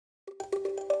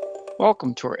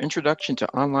Welcome to our Introduction to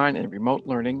Online and Remote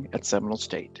Learning at Seminole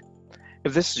State.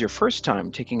 If this is your first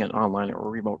time taking an online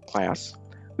or remote class,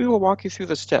 we will walk you through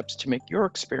the steps to make your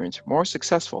experience more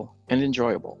successful and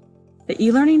enjoyable. The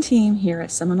eLearning team here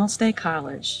at Seminole State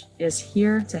College is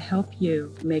here to help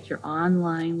you make your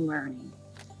online learning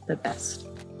the best.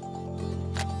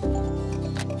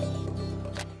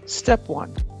 Step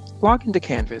 1. Log into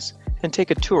Canvas and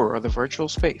take a tour of the virtual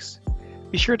space.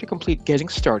 Be sure to complete Getting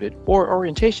Started or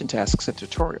orientation tasks and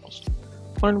tutorials.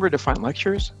 Learn where to find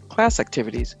lectures, class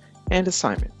activities, and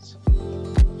assignments.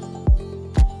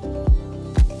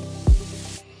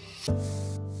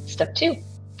 Step 2.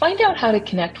 Find out how to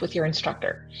connect with your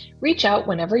instructor. Reach out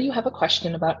whenever you have a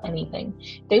question about anything.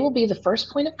 They will be the first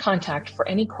point of contact for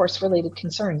any course-related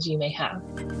concerns you may have.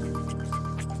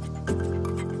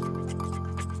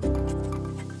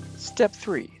 Step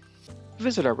 3.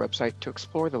 Visit our website to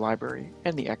explore the library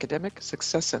and the Academic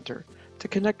Success Center to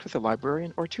connect with a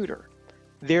librarian or tutor.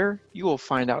 There, you will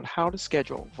find out how to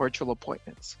schedule virtual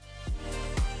appointments.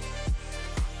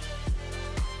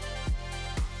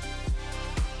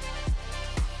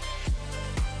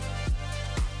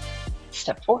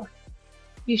 Step 4.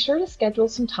 Be sure to schedule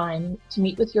some time to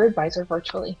meet with your advisor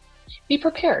virtually. Be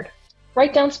prepared.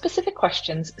 Write down specific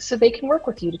questions so they can work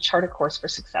with you to chart a course for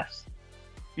success.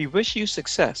 We wish you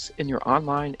success in your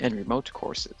online and remote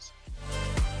courses.